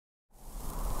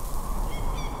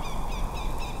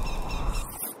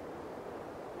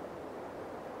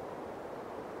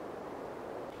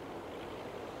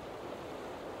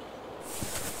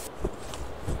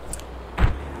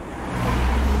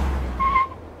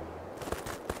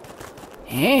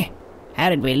Eh? How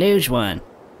did we lose one?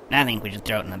 I think we should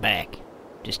throw it in the back,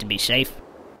 just to be safe.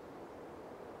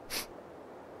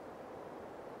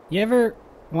 You ever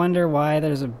wonder why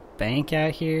there's a bank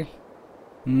out here?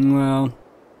 Well,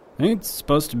 I think it's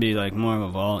supposed to be like more of a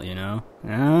vault, you know?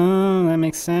 Oh, that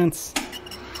makes sense.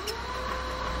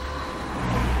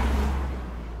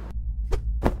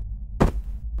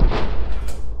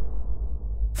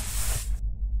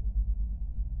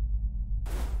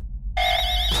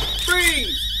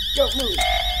 Freeze! Don't move!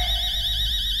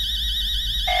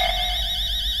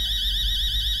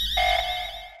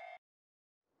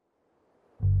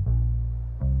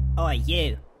 Oh,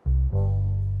 you.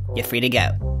 You're free to go.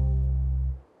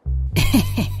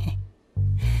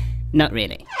 Not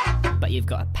really, but you've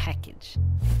got a package.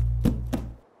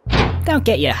 Don't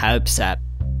get your hopes up.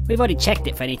 We've already checked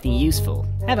it for anything useful,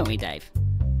 haven't we, Dave?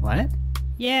 What?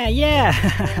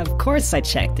 Yeah, of course I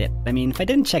checked it. I mean, if I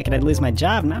didn't check it, I'd lose my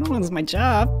job, and I don't want to lose my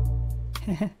job.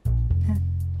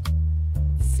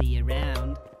 See you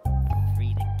around.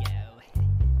 Free to go. I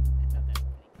thought that was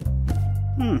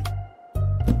pretty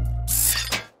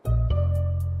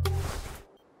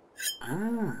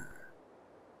Ah.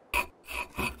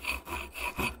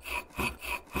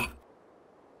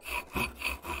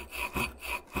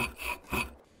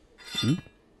 Hmm?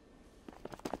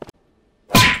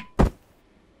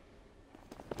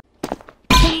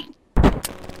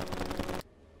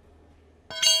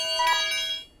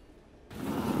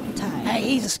 Hey,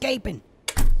 he's escaping.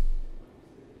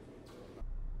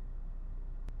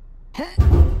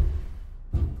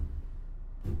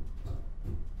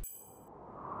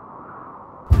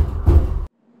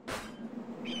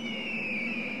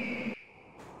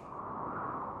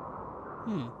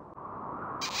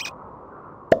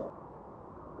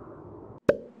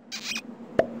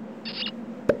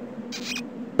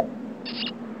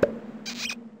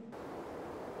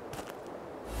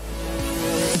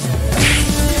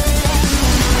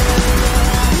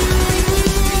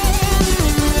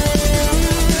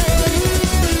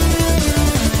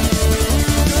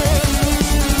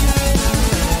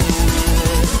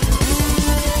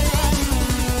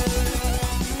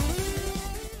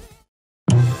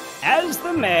 As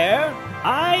the mayor,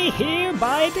 I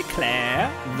hereby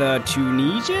declare the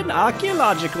Tunisian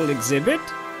archaeological exhibit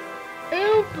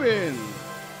open.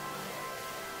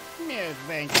 Yes,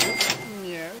 thank you.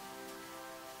 Yes.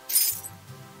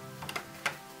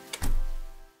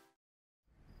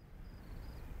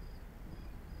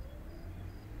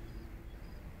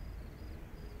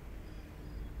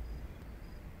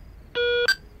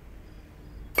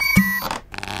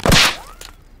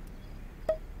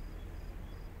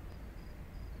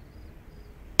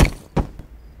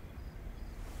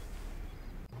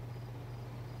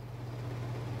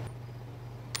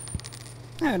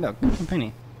 Oh, look, a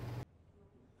penny.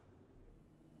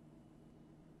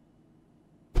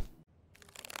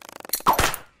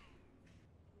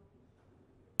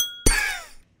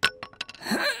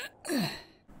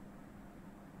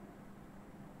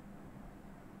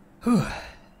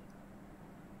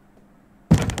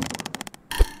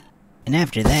 And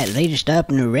after that, they just up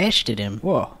and arrested him.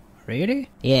 Whoa, really?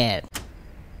 Yeah.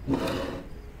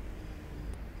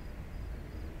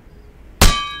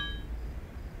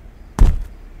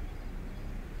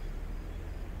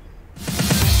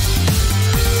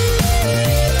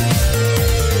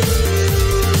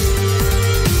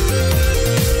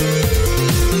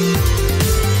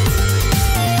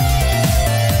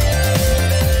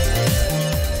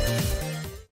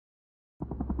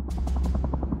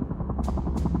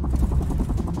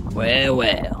 Well,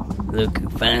 well, look who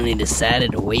finally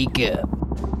decided to wake up.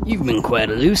 You've been quite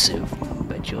elusive,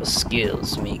 but your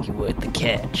skills make you worth the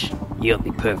catch. You'll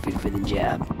be perfect for the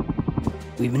job.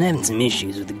 We've been having some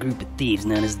issues with a group of thieves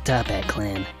known as the Toppat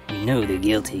Clan. We know they're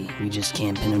guilty, we just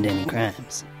can't pin them to any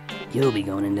crimes. You'll be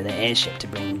going into the airship to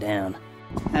bring them down.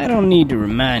 I don't need to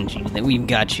remind you that we've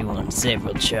got you on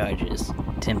several charges.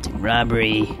 Attempted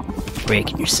robbery,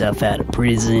 breaking yourself out of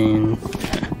prison,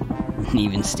 and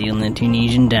even stealing a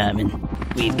Tunisian diamond.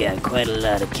 We've got quite a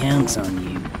lot of counts on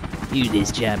you. Do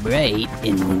this job right,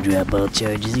 and we'll drop all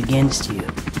charges against you.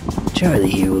 Charlie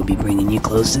here will be bringing you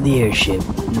close to the airship.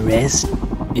 The rest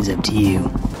is up to you.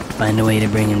 Find a way to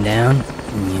bring him down,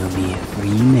 and you'll be a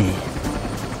free man.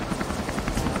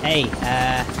 Hey,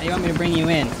 how do you want me to bring you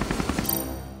in?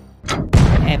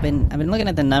 I've been looking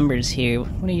at the numbers here.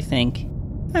 What do you think?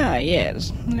 Ah,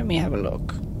 yes. Let me have a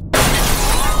look.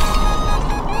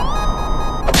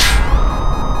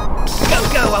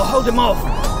 Go, I'll hold him off.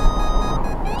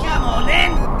 Come on,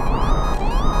 then.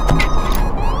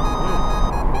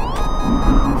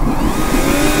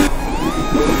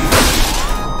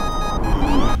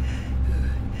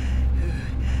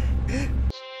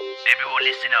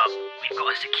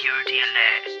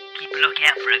 look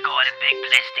out for a guy in a big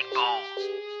plastic ball.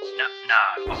 No,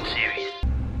 I'm serious.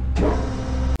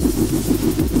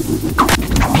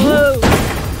 Whoa!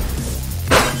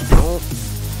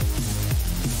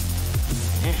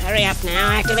 Hurry up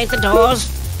now, activate the doors.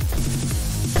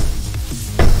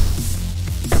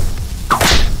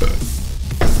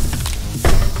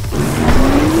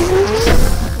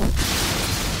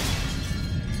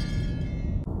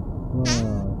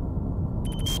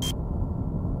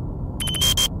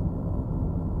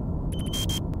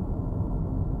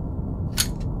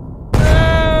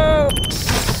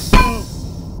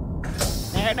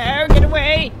 No, get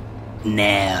away!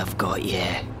 Now I've got you.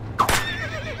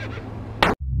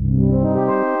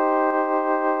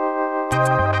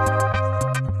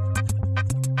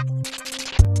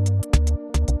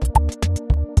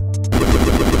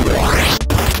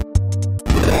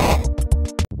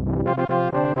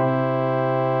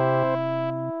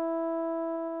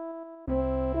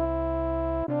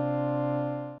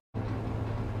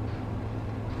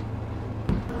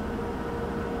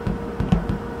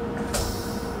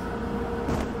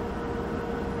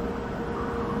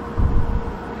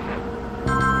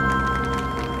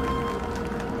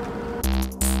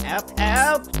 Help,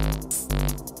 help!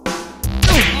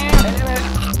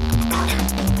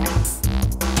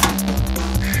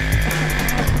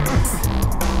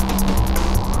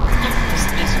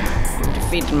 You've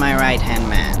defeated my right-hand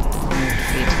man. You've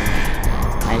defeated me.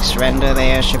 I surrender the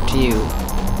airship to you.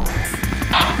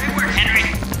 Great work, Henry.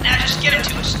 Now just get it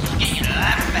to us. We'll get you to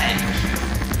life back.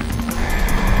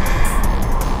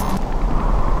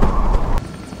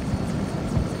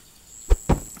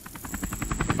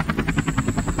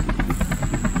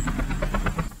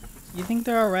 You think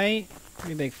they're alright?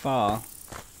 Pretty big fall.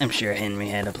 I'm sure Henry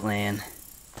had a plan.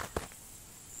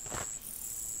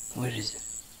 What is it?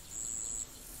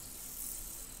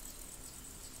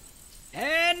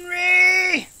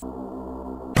 Henry!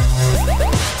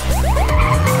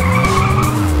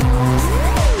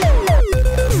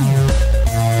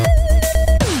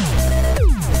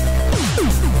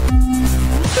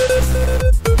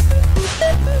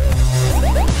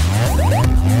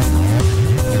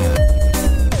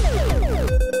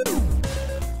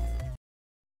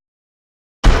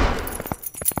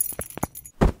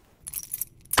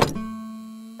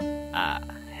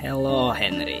 Hello,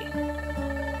 Henry.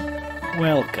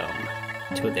 Welcome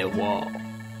to the wall.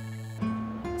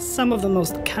 Some of the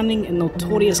most cunning and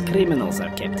notorious criminals are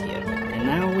kept here, and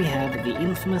now we have the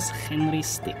infamous Henry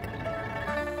Stickmin.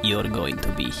 You're going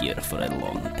to be here for a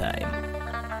long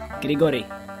time. Grigori,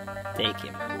 take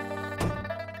him.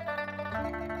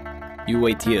 You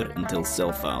wait here until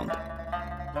cell found.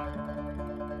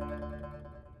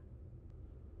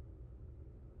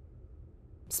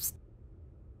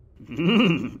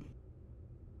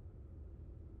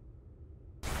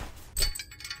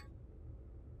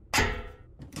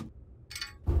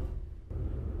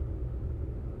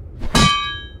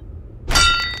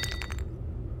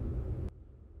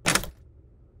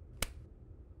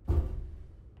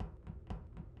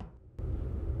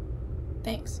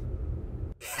 Thanks.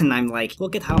 And I'm like,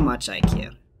 look at how much I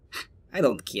care. I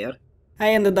don't care.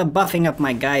 I ended up buffing up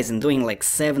my guys and doing like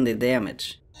 70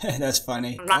 damage. That's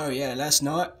funny. Oh yeah, last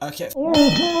night. Okay.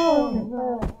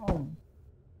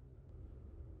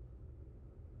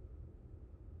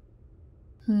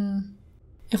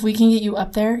 If we can get you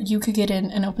up there, you could get in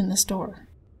and open this door.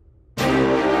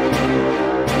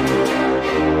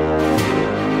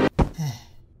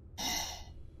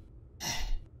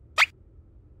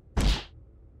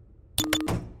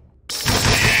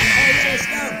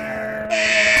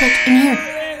 Quick, in here.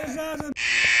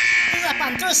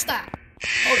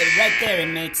 Hold it right there,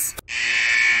 inmates.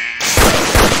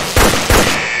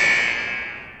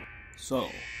 So,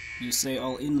 you say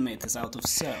all inmate is out of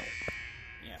cell?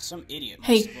 Yeah, some idiot.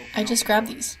 Hey, I just grabbed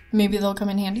these. Maybe they'll come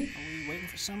in handy. Are we waiting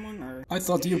for someone, or? I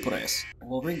thought you press.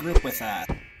 We'll regroup with that.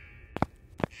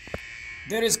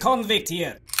 There is convict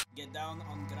here. Get down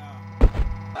on ground.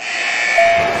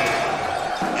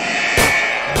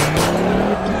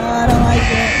 I don't like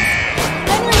this.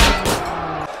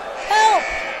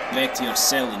 Back to your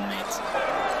cell, inmate.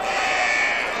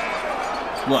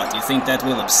 What, you think that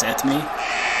will upset me?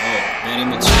 Oh, very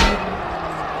much so.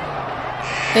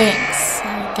 Thanks,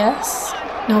 I guess.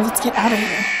 Now let's get out of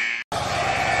here.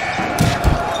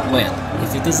 Well,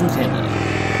 if it isn't Henry.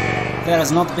 There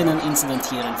has not been an incident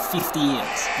here in 50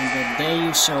 years, and the day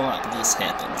you show up, this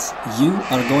happens. You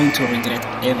are going to regret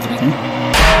everything.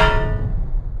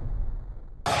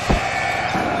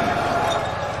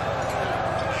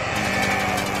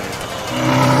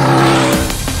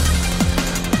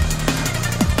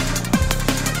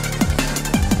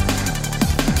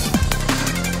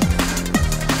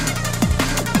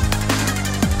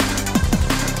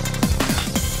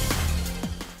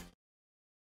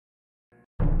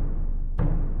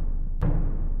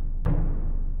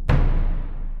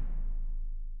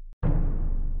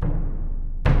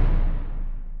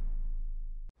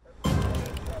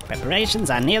 Preparations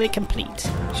are nearly complete.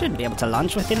 Should be able to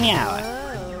launch within the hour.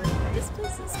 Oh, this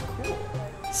place is cool.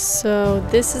 So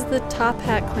this is the Top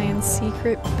Hat Clan's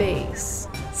secret base.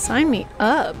 Sign me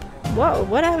up. Whoa,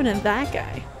 what happened to that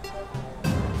guy?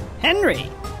 Henry,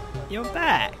 you're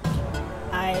back.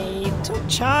 I took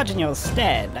charge in your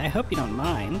stead. I hope you don't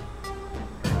mind.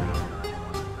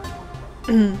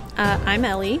 I'm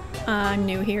Ellie. I'm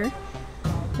new here.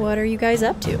 What are you guys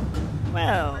up to?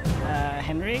 Well,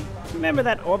 Henry, remember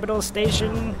that orbital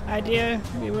station idea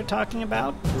we were talking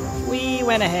about? We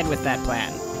went ahead with that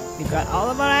plan. We've got all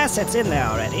of our assets in there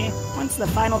already. Once the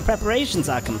final preparations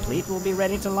are complete, we'll be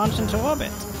ready to launch into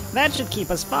orbit. That should keep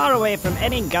us far away from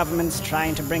any governments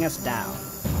trying to bring us down.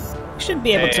 We should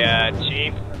be able to...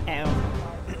 Chief?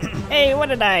 Hey, what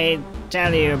did I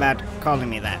tell you about calling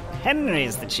me that?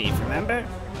 Henry's the chief, remember?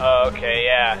 Oh, okay,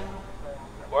 yeah.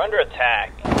 We're under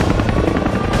attack.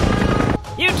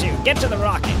 You two, get to the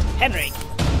rocket. Henry.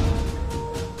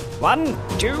 1,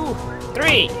 2,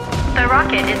 3. The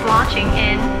rocket is launching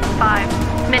in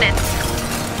 5 minutes.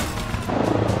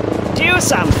 Do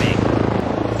something.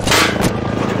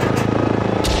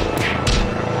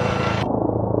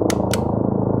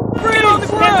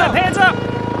 Hands up!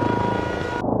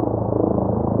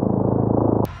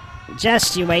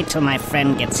 Just you wait till my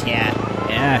friend gets here.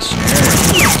 Yeah, sure.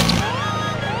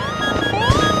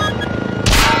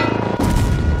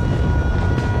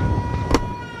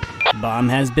 Bomb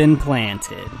has been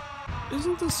planted.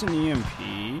 Isn't this an EMP?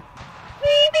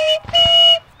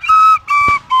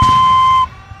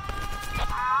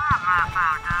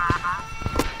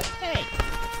 Hey,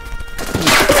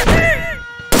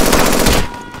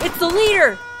 It's the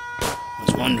leader!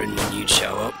 Was wondering when you'd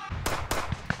show up.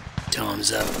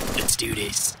 Time's up. Let's do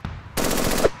this.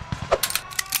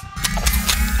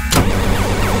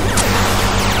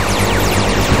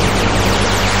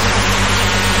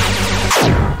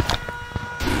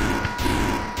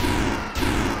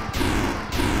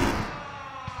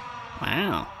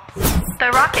 Wow. The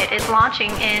rocket is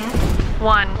launching in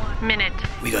 1 minute.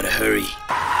 We gotta hurry.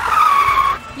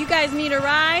 You guys need a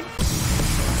ride?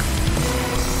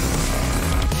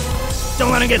 Don't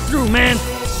wanna get through, man.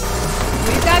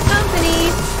 We've got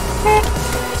company!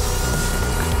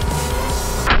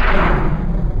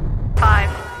 5,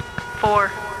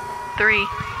 4, 3,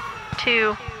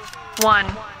 2, 1.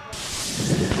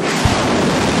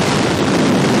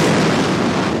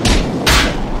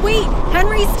 Wait!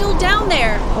 Henry's still down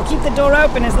there! I'll keep the door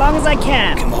open as long as I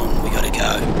can. Come on, we gotta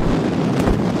go.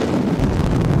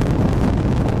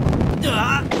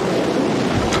 Ah!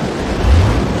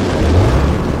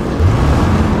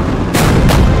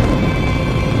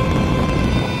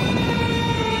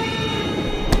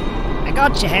 I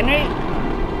got you, Henry.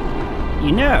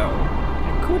 You know,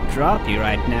 I could drop you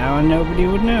right now and nobody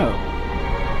would know.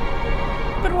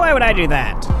 But why would I do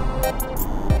that?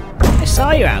 I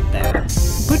saw you out there.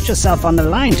 Put yourself on the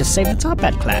line to save the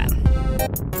Toppat clan.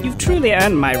 You've truly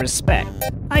earned my respect.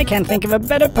 I can't think of a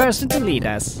better person to lead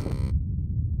us.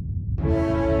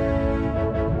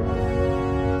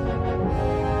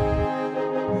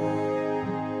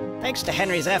 Thanks to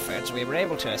Henry's efforts, we were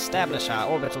able to establish our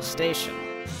orbital station.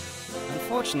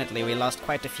 Unfortunately, we lost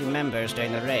quite a few members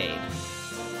during the raid.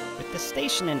 With the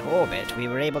station in orbit, we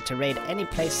were able to raid any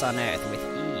place on Earth with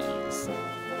ease.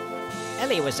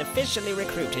 Ellie was officially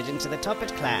recruited into the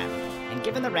Toppat clan and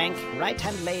given the rank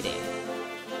Right-Hand Lady.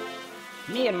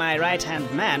 Me and my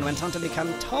right-hand man went on to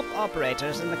become top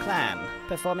operators in the clan,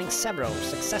 performing several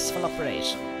successful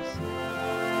operations.